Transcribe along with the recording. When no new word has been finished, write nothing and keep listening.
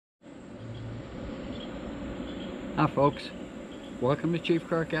Hi folks, welcome to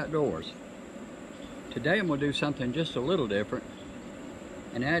Chiefkirk Outdoors. Today I'm going to do something just a little different,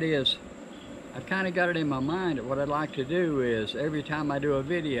 and that is I've kind of got it in my mind that what I'd like to do is every time I do a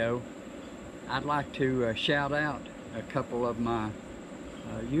video I'd like to shout out a couple of my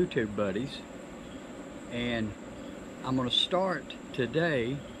YouTube buddies, and I'm going to start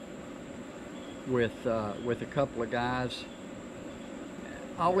today with a couple of guys.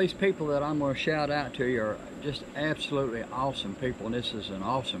 All these people that I'm going to shout out to you are just absolutely awesome people, and this is an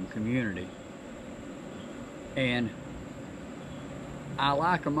awesome community. And I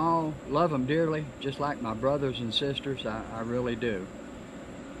like them all, love them dearly, just like my brothers and sisters. I really do.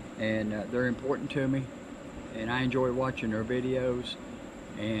 And they're important to me, and I enjoy watching their videos,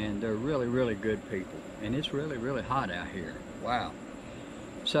 and they're really, really good people. And it's really, really hot out here. Wow.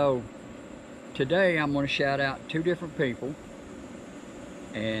 So today I'm going to shout out two different people.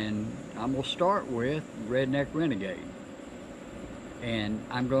 And I'm going to start with Redneck Renegade. And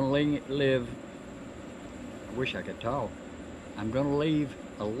I'm going to leave, I wish I could talk. I'm going to leave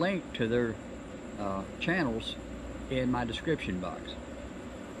a link to their channels in my description box.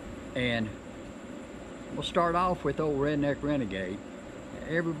 And we'll start off with old Redneck Renegade.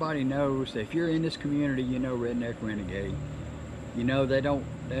 Everybody knows that if you're in this community, you know Redneck Renegade. You know they don't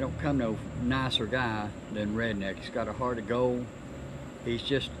come no nicer guy than Redneck. He's got a heart of gold. He's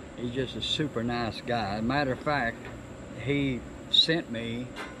just a super nice guy. As a matter of fact, he sent me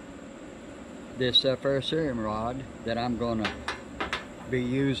this ferrocerium rod that I'm gonna be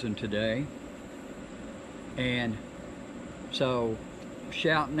using today. And so,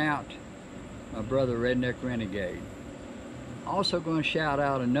 shouting out my brother Redneck Renegade. Also gonna shout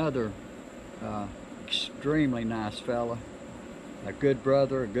out another extremely nice fella, a good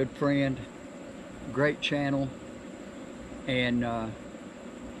brother, a good friend, great channel, and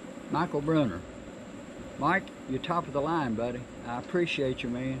Michael Brunner. Mike, you're top of the line, buddy. I appreciate you,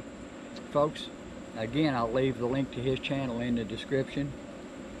 man. Folks, again, I'll leave the link to his channel in the description.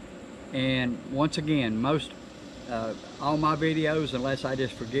 And once again, all my videos, unless I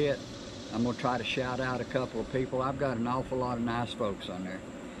just forget, I'm going to try to shout out a couple of people. I've got an awful lot of nice folks on there.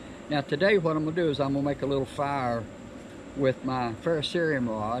 Now today what I'm going to do is I'm going to make a little fire with my ferrocerium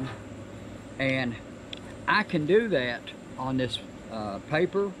rod. And I can do that on this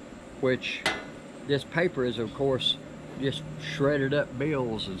paper, which this paper is of course just shredded up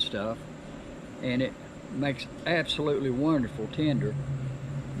bills and stuff, and it makes absolutely wonderful tinder.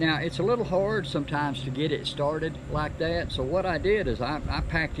 Now it's a little hard sometimes to get it started like that, so what I did is I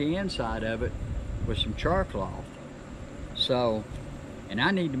packed the inside of it with some char cloth. So, and I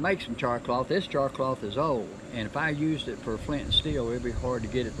need to make some char cloth. This char cloth is old, and if I used it for flint and steel it'd be hard to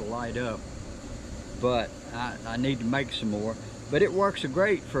get it to light up, but I need to make some more. But it works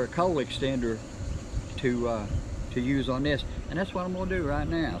great for a coal extender to use on this, and that's what I'm going to do right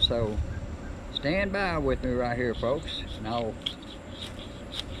now. So stand by with me right here, folks. And I'm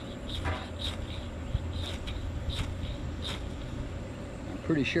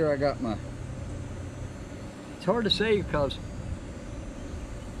pretty sure I got my. It's hard to see because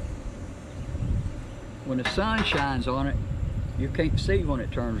when the sun shines on it, you can't see when it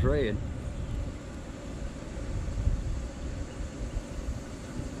turns red.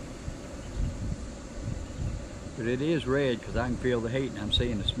 But it is red because I can feel the heat and I'm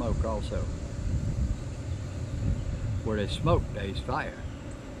seeing the smoke also. Where there's smoke, there's fire.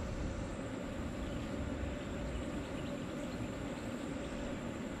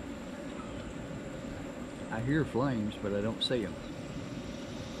 I hear flames, but I don't see them.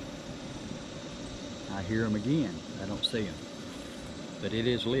 I hear them again, I don't see them. But it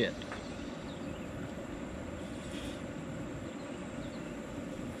is lit.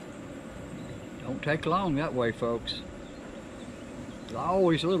 Don't take long that way, folks. There's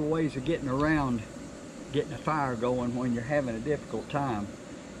always little ways of getting around getting a fire going when you're having a difficult time.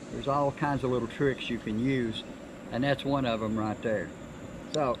 There's all kinds of little tricks you can use, and that's one of them right there.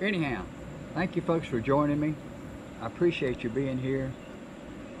 So anyhow, thank you folks for joining me. I appreciate you being here.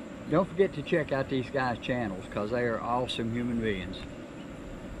 Don't forget to check out these guys' channels because they are awesome human beings.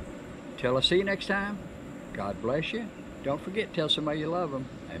 Till I see you next time, God bless you. Don't forget to tell somebody you love them.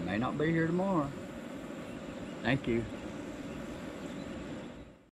 They may not be here tomorrow. Thank you.